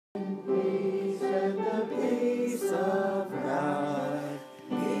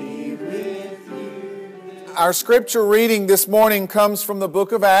Our scripture reading this morning comes from the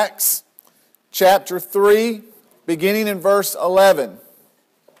book of Acts, chapter 3, beginning in verse 11.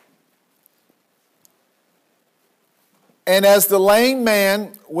 And as the lame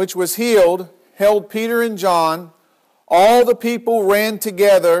man which was healed held Peter and John, all the people ran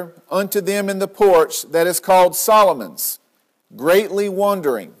together unto them in the porch that is called Solomon's, greatly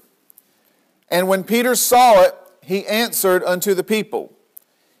wondering. And when Peter saw it, he answered unto the people,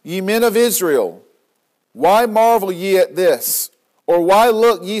 Ye men of Israel, why marvel ye at this? Or why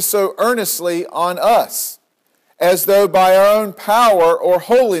look ye so earnestly on us, as though by our own power or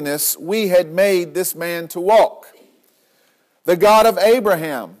holiness we had made this man to walk? The God of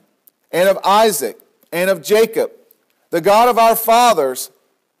Abraham, and of Isaac, and of Jacob, the God of our fathers,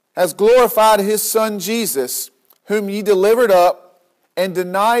 has glorified his Son Jesus, whom ye delivered up, and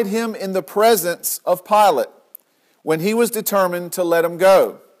denied him in the presence of Pilate, when he was determined to let him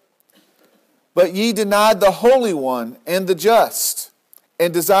go. But ye denied the Holy One and the just,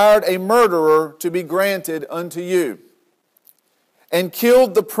 and desired a murderer to be granted unto you, and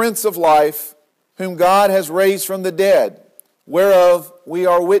killed the Prince of Life, whom God has raised from the dead, whereof we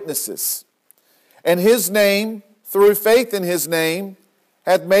are witnesses. And his name, through faith in his name,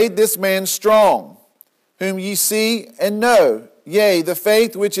 hath made this man strong, whom ye see and know. Yea, the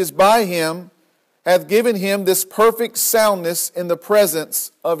faith which is by him hath given him this perfect soundness in the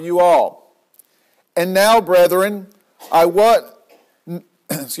presence of you all. And now, brethren, I wot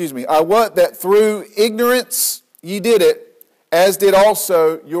that through ignorance ye did it, as did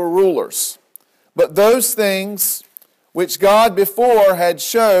also your rulers. But those things which God before had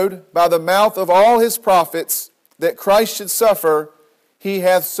showed by the mouth of all his prophets that Christ should suffer, he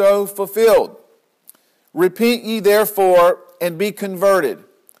hath so fulfilled. Repent ye therefore, and be converted,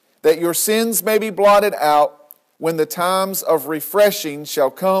 that your sins may be blotted out, when the times of refreshing shall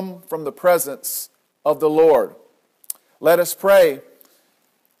come from the presence of the Lord. Let us pray.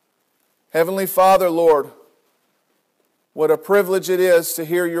 Heavenly Father, Lord, what a privilege it is to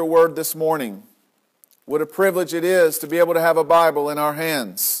hear your word this morning. What a privilege it is to be able to have a Bible in our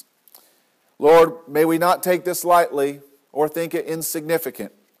hands. Lord, may we not take this lightly or think it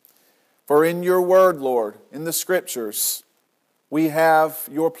insignificant. For in your word, Lord, in the scriptures, we have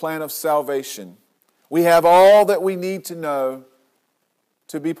your plan of salvation. We have all that we need to know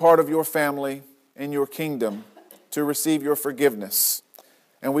to be part of your family and your kingdom, to receive your forgiveness.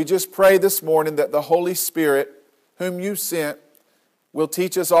 And we just pray this morning that the Holy Spirit, whom you sent, will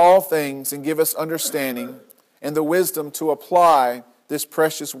teach us all things and give us understanding and the wisdom to apply this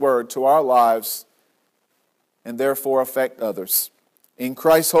precious word to our lives and therefore affect others. In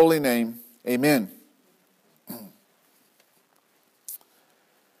Christ's holy name, amen.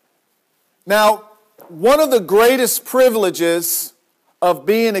 Now, one of the greatest privileges of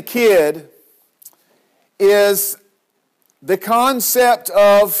being a kid is the concept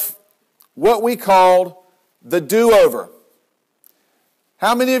of what we called the do-over.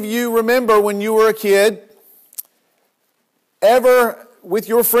 How many of you remember when you were a kid, ever with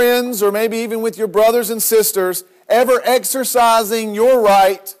your friends or maybe even with your brothers and sisters, ever exercising your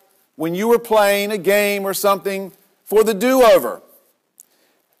right when you were playing a game or something for the do-over?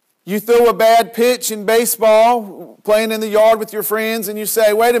 You throw a bad pitch in baseball, playing in the yard with your friends, and you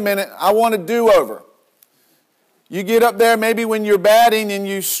say, wait a minute, I want a do-over. You get up there maybe when you're batting and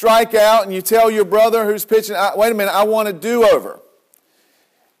you strike out and you tell your brother who's pitching, wait a minute, I want a do-over.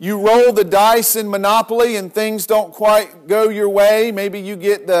 You roll the dice in Monopoly and things don't quite go your way. Maybe you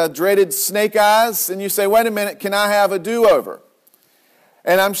get the dreaded snake eyes and you say, wait a minute, can I have a do-over?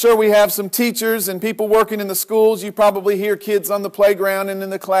 And I'm sure we have some teachers and people working in the schools. You probably hear kids on the playground and in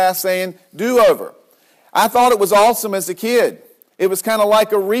the class saying, do-over. I thought it was awesome as a kid. It was kind of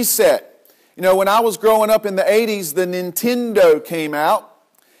like a reset. You know, when I was growing up in the 80s, the Nintendo came out,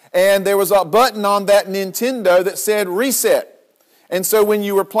 and there was a button on that Nintendo that said reset. And so when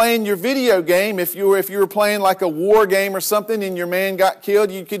you were playing your video game, if you were playing like a war game or something and your man got killed,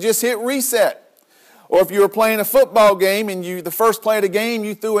 you could just hit reset. Or if you were playing a football game and the first play of the game,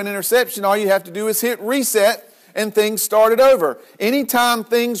 you threw an interception, all you have to do is hit reset and things started over. Anytime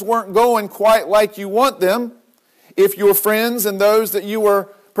things weren't going quite like you want them, if your friends and those that you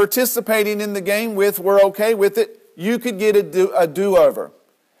were participating in the game with were okay with it, you could get a do-over.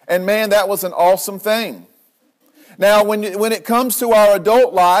 And man, that was an awesome thing. Now, when it comes to our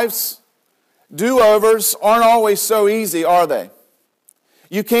adult lives, do-overs aren't always so easy, are they?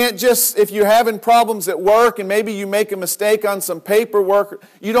 You can't just, if you're having problems at work and maybe you make a mistake on some paperwork,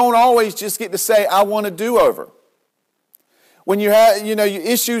 you don't always just get to say, I want a do-over. When you have,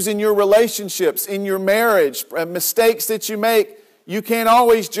 issues in your relationships, in your marriage, mistakes that you make, you can't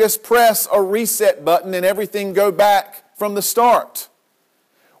always just press a reset button and everything go back from the start.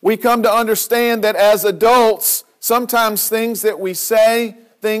 We come to understand that as adults, sometimes things that we say,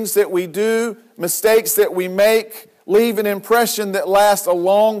 things that we do, mistakes that we make, leave an impression that lasts a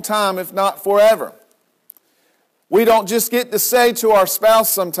long time, if not forever. We don't just get to say to our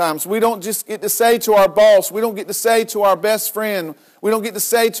spouse sometimes. We don't just get to say to our boss. We don't get to say to our best friend. We don't get to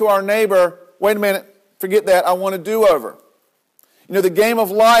say to our neighbor, wait a minute, forget that, I want a do-over. You know, the game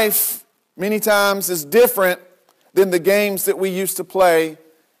of life many times is different than the games that we used to play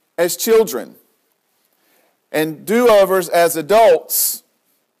as children. And do-overs as adults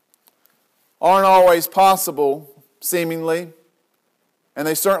aren't always possible, seemingly, and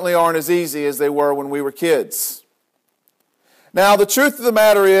they certainly aren't as easy as they were when we were kids. Now, the truth of the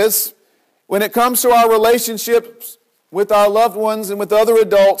matter is, when it comes to our relationships with our loved ones and with other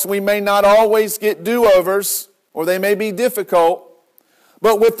adults, we may not always get do-overs, or they may be difficult.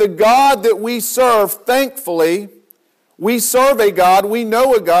 But with the God that we serve, thankfully, we serve a God, we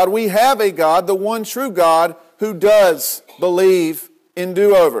know a God, we have a God, the one true God, who does believe in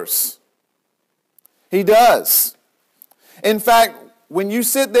do-overs. He does. In fact, when you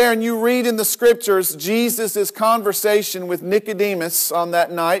sit there and you read in the Scriptures Jesus' conversation with Nicodemus on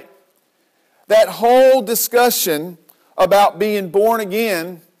that night, that whole discussion about being born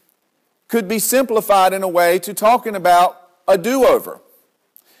again could be simplified in a way to talking about a do-over.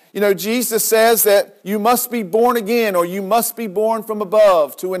 You know, Jesus says that you must be born again, or you must be born from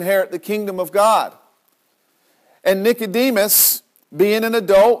above to inherit the kingdom of God. And Nicodemus, being an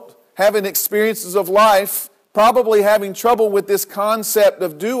adult, having experiences of life, probably having trouble with this concept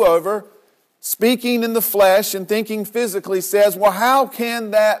of do-over, speaking in the flesh and thinking physically, says, well, how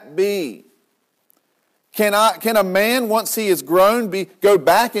can that be? Can a man, once he is grown, go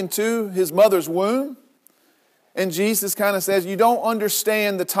back into his mother's womb? And Jesus kind of says, you don't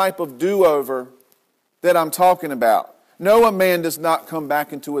understand the type of do-over that I'm talking about. No, a man does not come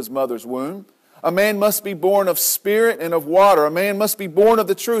back into his mother's womb. A man must be born of spirit and of water. A man must be born of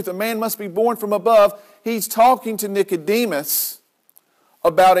the truth. A man must be born from above. He's talking to Nicodemus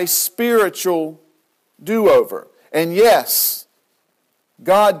about a spiritual do-over. And yes,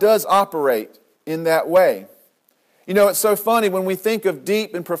 God does operate in that way. You know, it's so funny when we think of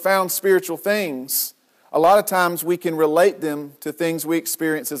deep and profound spiritual things, a lot of times we can relate them to things we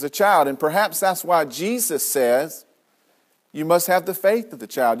experience as a child. And perhaps that's why Jesus says, you must have the faith of the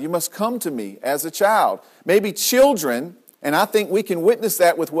child. You must come to me as a child. Maybe children, and I think we can witness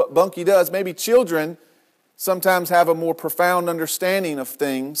that with what Bunky does, maybe children sometimes have a more profound understanding of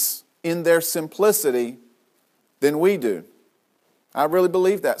things in their simplicity than we do. I really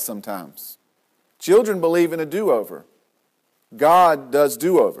believe that sometimes. Children believe in a do-over. God does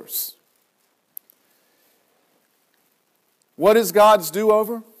do-overs. What is God's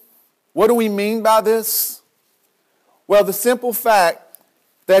do-over? What do we mean by this? Well, the simple fact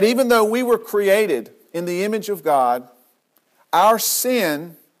that even though we were created in the image of God, our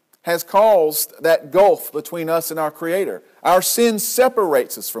sin has caused that gulf between us and our Creator. Our sin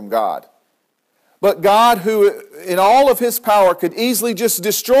separates us from God. But God, who in all of His power could easily just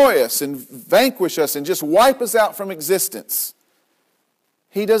destroy us and vanquish us and just wipe us out from existence,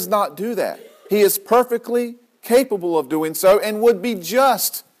 He does not do that. He is perfectly capable of doing so and would be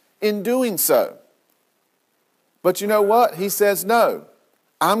just in doing so. But you know what? He says, no,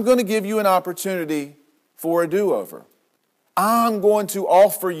 I'm going to give you an opportunity for a do-over. I'm going to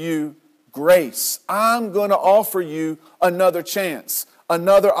offer you grace. I'm going to offer you another chance,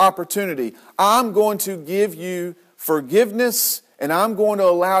 another opportunity. I'm going to give you forgiveness, and I'm going to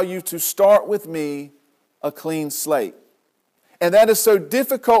allow you to start with me a clean slate. And that is so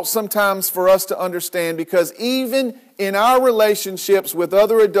difficult sometimes for us to understand, because even in our relationships with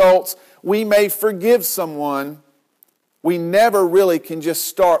other adults, we may forgive someone. We never really can just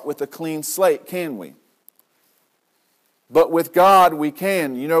start with a clean slate, can we? But with God, we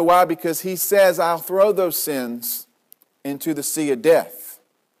can. You know why? Because He says, I'll throw those sins into the sea of death.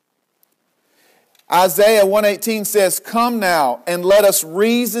 Isaiah 1:18 says, come now and let us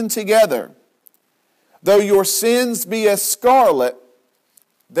reason together. Though your sins be as scarlet,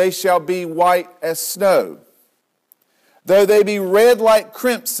 they shall be white as snow. Though they be red like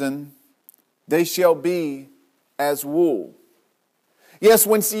crimson, they shall be as wool. Yes,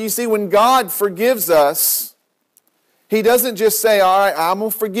 when God forgives us, He doesn't just say, all right, I'm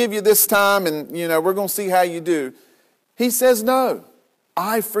going to forgive you this time and, we're going to see how you do. He says, no,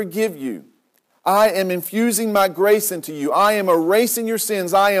 I forgive you. I am infusing my grace into you. I am erasing your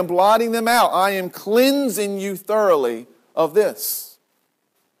sins. I am blotting them out. I am cleansing you thoroughly of this.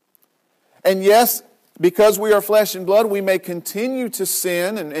 And yes, Because we are flesh and blood, we may continue to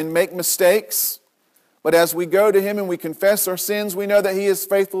sin and make mistakes. But as we go to Him and we confess our sins, we know that He is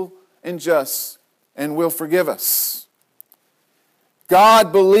faithful and just and will forgive us.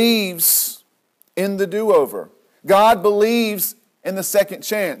 God believes in the do-over. God believes in the second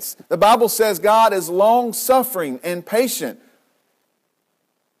chance. The Bible says God is long-suffering and patient,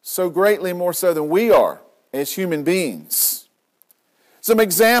 so greatly more so than we are as human beings. Some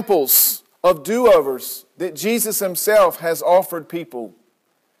examples of do-overs that Jesus Himself has offered people.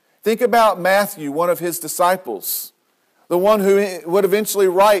 Think about Matthew, one of His disciples, the one who would eventually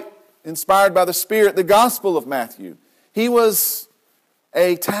write, inspired by the Spirit, the Gospel of Matthew. He was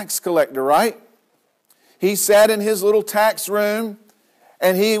a tax collector, right? He sat in his little tax room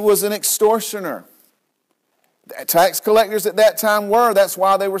and he was an extortioner. Tax collectors at that time were. That's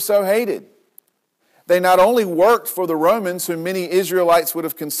why they were so hated. They not only worked for the Romans, whom many Israelites would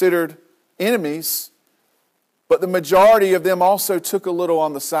have considered enemies, but the majority of them also took a little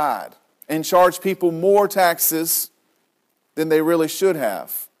on the side and charged people more taxes than they really should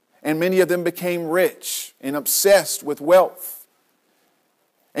have. And many of them became rich and obsessed with wealth.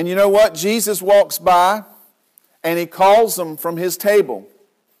 And you know what? Jesus walks by and He calls them from His table.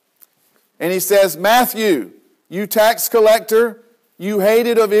 And He says, Matthew, you tax collector, you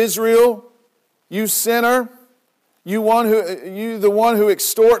hated of Israel, you sinner, you the one who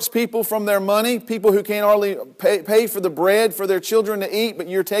extorts people from their money, people who can't hardly pay for the bread for their children to eat, but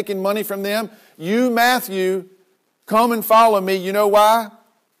you're taking money from them. You, Matthew, come and follow me. You know why?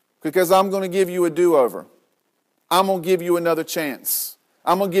 Because I'm going to give you a do-over. I'm going to give you another chance.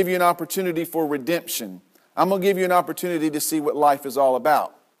 I'm going to give you an opportunity for redemption. I'm going to give you an opportunity to see what life is all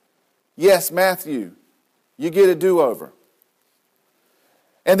about. Yes, Matthew, you get a do-over.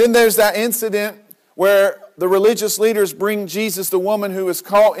 And then there's that incident where the religious leaders bring Jesus, the woman who is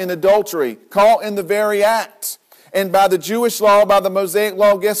caught in adultery, caught in the very act. And by the Jewish law, by the Mosaic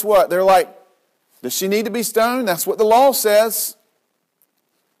law, guess what? They're like, does she need to be stoned? That's what the law says.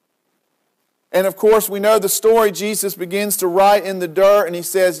 And of course, we know the story. Jesus begins to write in the dirt and He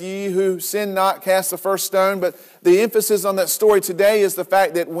says, ye who sin not, cast the first stone. But the emphasis on that story today is the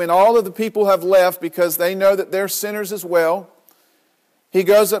fact that when all of the people have left because they know that they're sinners as well, He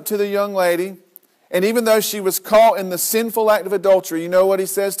goes up to the young lady, and even though she was caught in the sinful act of adultery, you know what He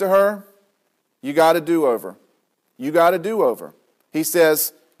says to her? You got a do-over. You got a do-over. He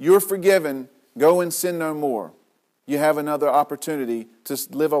says, you're forgiven. Go and sin no more. You have another opportunity to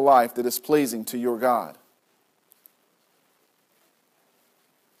live a life that is pleasing to your God.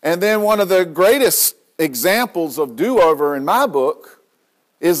 And then one of the greatest examples of do-over in my book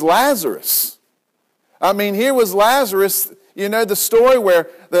is Lazarus. I mean, here was Lazarus, you know, the story where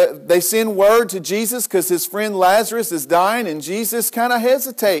they send word to Jesus because his friend Lazarus is dying, and Jesus kind of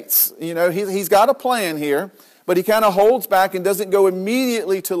hesitates. You know, he's got a plan here, but he kind of holds back and doesn't go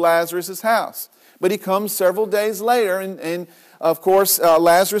immediately to Lazarus' house. But he comes several days later, and of course,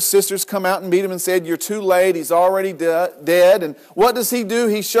 Lazarus' sisters come out and meet him and said, you're too late, he's already dead. And what does he do?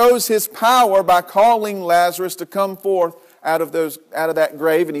 He shows his power by calling Lazarus to come forth out of that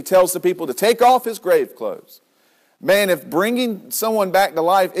grave, and he tells the people to take off his grave clothes. Man, if bringing someone back to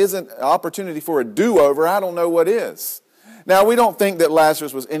life isn't an opportunity for a do-over, I don't know what is. Now, we don't think that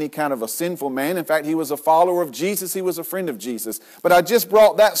Lazarus was any kind of a sinful man. In fact, he was a follower of Jesus. He was a friend of Jesus. But I just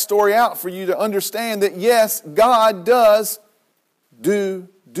brought that story out for you to understand that, yes, God does do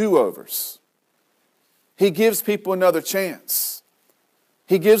do-overs. He gives people another chance.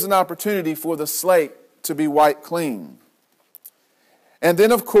 He gives an opportunity for the slate to be wiped clean. And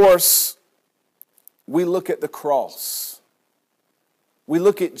then, of course, we look at the cross. We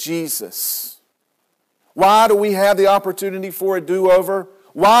look at Jesus. Why do we have the opportunity for a do-over?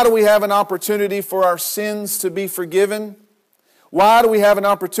 Why do we have an opportunity for our sins to be forgiven? Why do we have an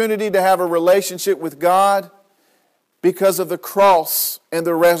opportunity to have a relationship with God? Because of the cross and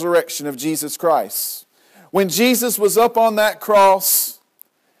the resurrection of Jesus Christ. When Jesus was up on that cross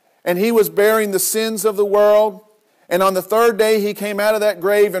and He was bearing the sins of the world, and on the third day He came out of that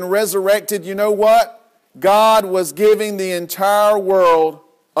grave and resurrected, you know what? God was giving the entire world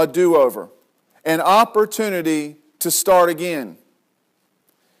a do-over. An opportunity to start again.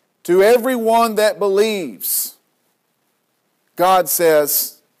 To everyone that believes, God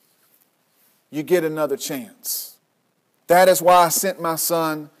says, you get another chance. That is why I sent my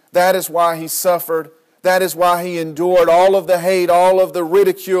Son. That is why He suffered. That is why He endured all of the hate, all of the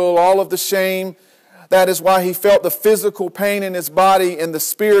ridicule, all of the shame. That is why He felt the physical pain in His body and the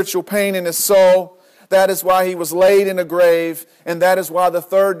spiritual pain in His soul. That is why He was laid in a grave, and that is why the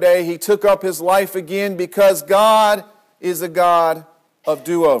third day He took up His life again, because God is a God of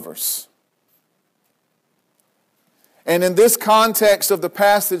do-overs. And in this context of the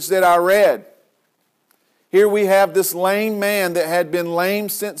passage that I read, here we have this lame man that had been lame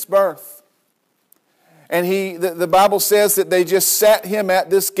since birth. And the Bible says that they just sat him at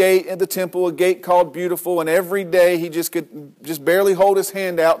this gate in the temple, a gate called Beautiful, and every day he could barely hold his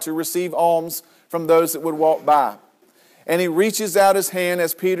hand out to receive alms from those that would walk by. And he reaches out his hand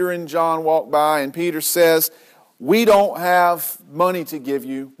as Peter and John walk by, and Peter says, "We don't have money to give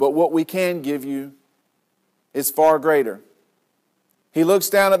you, but what we can give you is far greater." He looks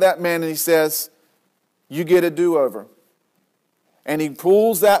down at that man and he says, "You get a do-over." And he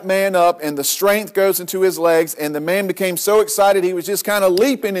pulls that man up, and the strength goes into his legs, and the man became so excited he was just kind of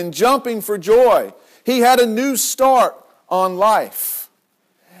leaping and jumping for joy. He had a new start on life.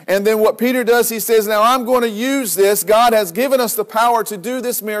 And then what Peter does, he says, "Now I'm going to use this. God has given us the power to do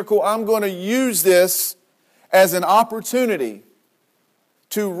this miracle. I'm going to use this as an opportunity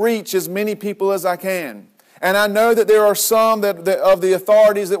to reach as many people as I can." And I know that there are some of the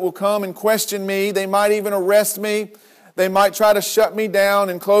authorities that will come and question me. They might even arrest me. They might try to shut me down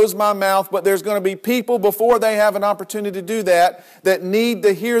and close my mouth. But there's going to be people before they have an opportunity to do that need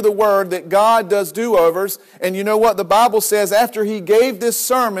to hear the word that God does do-overs. And you know what? The Bible says after he gave this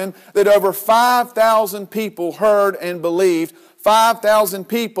sermon that over 5,000 people heard and believed. 5,000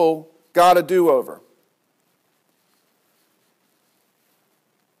 people got a do-over.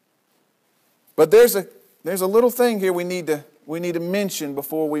 But there's a little thing here we need to mention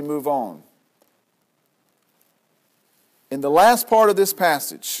before we move on. In the last part of this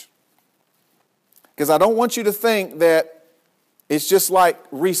passage, because I don't want you to think that it's just like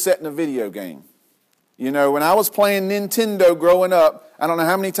resetting a video game. You know, when I was playing Nintendo growing up, I don't know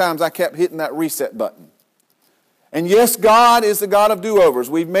how many times I kept hitting that reset button. And yes, God is the God of do-overs.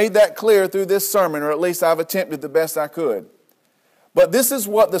 We've made that clear through this sermon, or at least I've attempted the best I could. But this is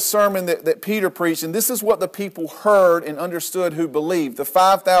what the sermon that Peter preached, and this is what the people heard and understood who believed, the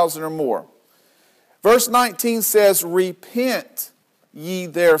 5,000 or more. Verse 19 says, "Repent ye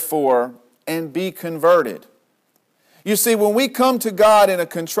therefore and be converted." You see, when we come to God in a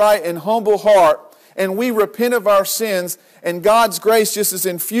contrite and humble heart, and we repent of our sins, and God's grace just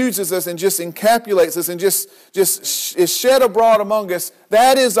infuses us and just encapsulates us and just is shed abroad among us,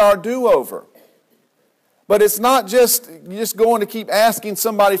 that is our do-over. But it's not just going to keep asking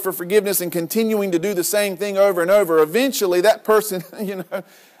somebody for forgiveness and continuing to do the same thing over and over. Eventually, that person,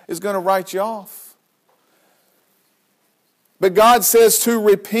 is going to write you off. But God says to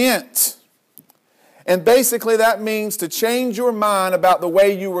repent. And basically that means to change your mind about the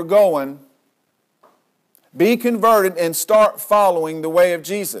way you were going, be converted, and start following the way of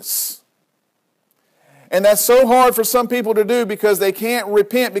Jesus. And that's so hard for some people to do because they can't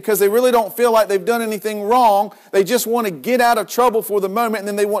repent, because they really don't feel like they've done anything wrong. They just want to get out of trouble for the moment, and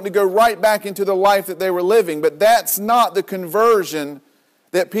then they want to go right back into the life that they were living. But that's not the conversion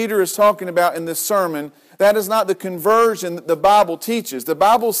that Peter is talking about in this sermon. That is not the conversion that the Bible teaches. The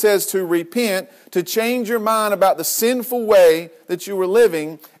Bible says to repent, to change your mind about the sinful way that you were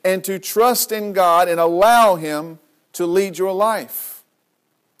living, and to trust in God and allow Him to lead your life.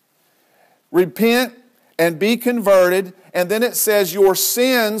 Repent and be converted, and then it says your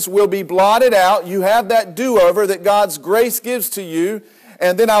sins will be blotted out. You have that do-over that God's grace gives to you.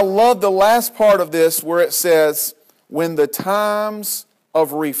 And then I love the last part of this where it says, when the times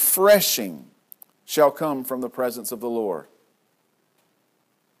of refreshing shall come from the presence of the Lord.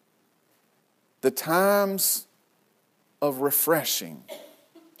 The times of refreshing.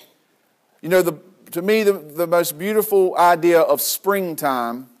 You know, to me, the most beautiful idea of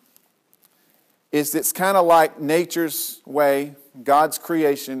springtime is it's kind of like nature's way, God's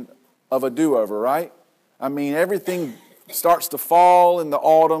creation of a do-over, right? I mean, everything starts to fall in the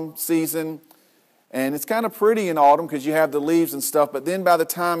autumn season, and it's kind of pretty in autumn because you have the leaves and stuff, but then by the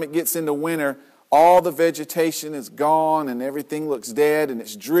time it gets into winter, all the vegetation is gone and everything looks dead and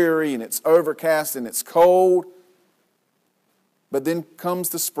it's dreary and it's overcast and it's cold. But then comes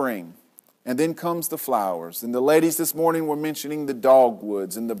the spring, and then comes the flowers. And the ladies this morning were mentioning the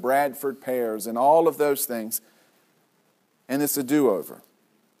dogwoods and the Bradford pears and all of those things. And it's a do-over.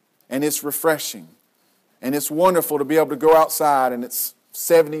 And it's refreshing. And it's wonderful to be able to go outside and it's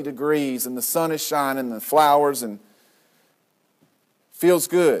 70 degrees and the sun is shining and the flowers, and feels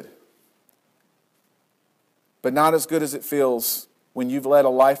good. But not as good as it feels when you've led a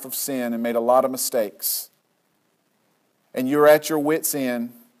life of sin and made a lot of mistakes. And you're at your wit's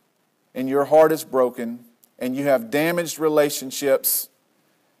end, and your heart is broken, and you have damaged relationships,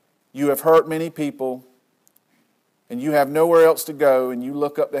 you have hurt many people, and you have nowhere else to go, and you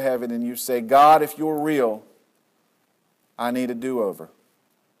look up to heaven and you say, God, if you're real, I need a do-over.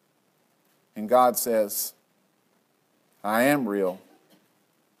 And God says, I am real.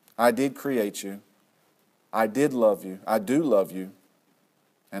 I did create you. I did love you. I do love you.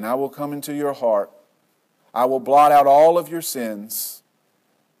 And I will come into your heart. I will blot out all of your sins.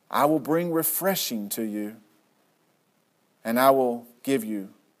 I will bring refreshing to you. And I will give you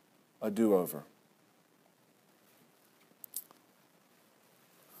a do-over.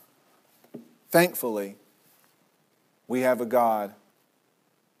 Thankfully, we have a God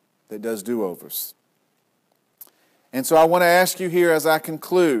that does do-overs. And so I want to ask you here as I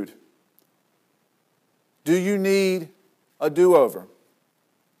conclude, do you need a do-over?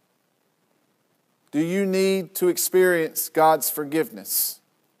 Do you need to experience God's forgiveness?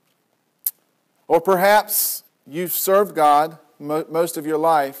 Or perhaps you've served God most of your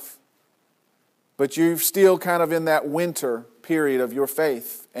life, but you're still kind of in that winter period of your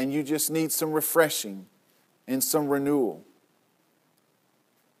faith, and you just need some refreshing and some renewal.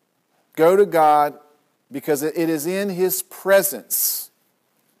 Go to God, because it is in His presence,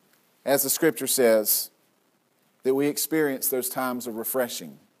 as the Scripture says, that we experience those times of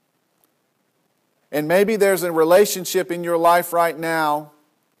refreshing. And maybe there's a relationship in your life right now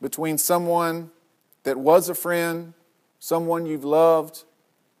between someone that was a friend, someone you've loved,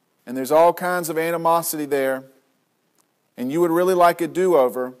 and there's all kinds of animosity there, and you would really like a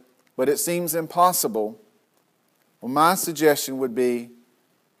do-over, but it seems impossible. Well, my suggestion would be,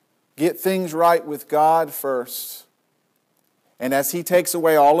 get things right with God first. And as He takes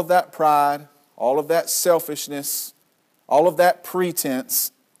away all of that pride, all of that selfishness, all of that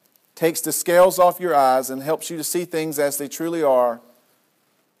pretense, takes the scales off your eyes and helps you to see things as they truly are,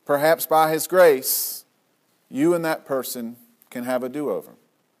 perhaps by His grace, you and that person can have a do-over.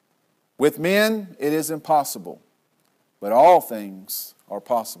 With men, it is impossible, but all things are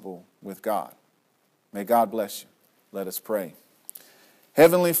possible with God. May God bless you. Let us pray.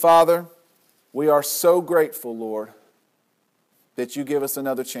 Heavenly Father, we are so grateful, Lord, that you give us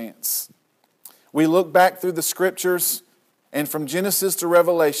another chance. We look back through the Scriptures, and from Genesis to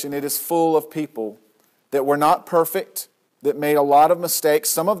Revelation, it is full of people that were not perfect, that made a lot of mistakes,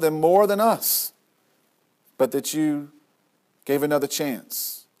 some of them more than us, but that you gave another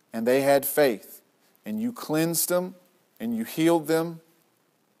chance, and they had faith, and you cleansed them, and you healed them,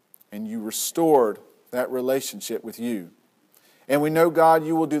 and you restored that relationship with you. And we know, God,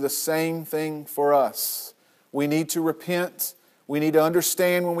 you will do the same thing for us. We need to repent. We need to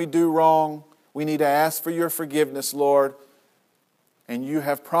understand when we do wrong. We need to ask for your forgiveness, Lord. And you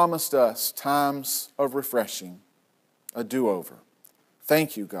have promised us times of refreshing, a do-over.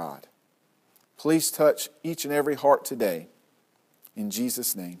 Thank you, God. Please touch each and every heart today. In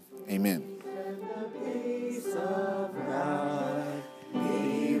Jesus' name, amen.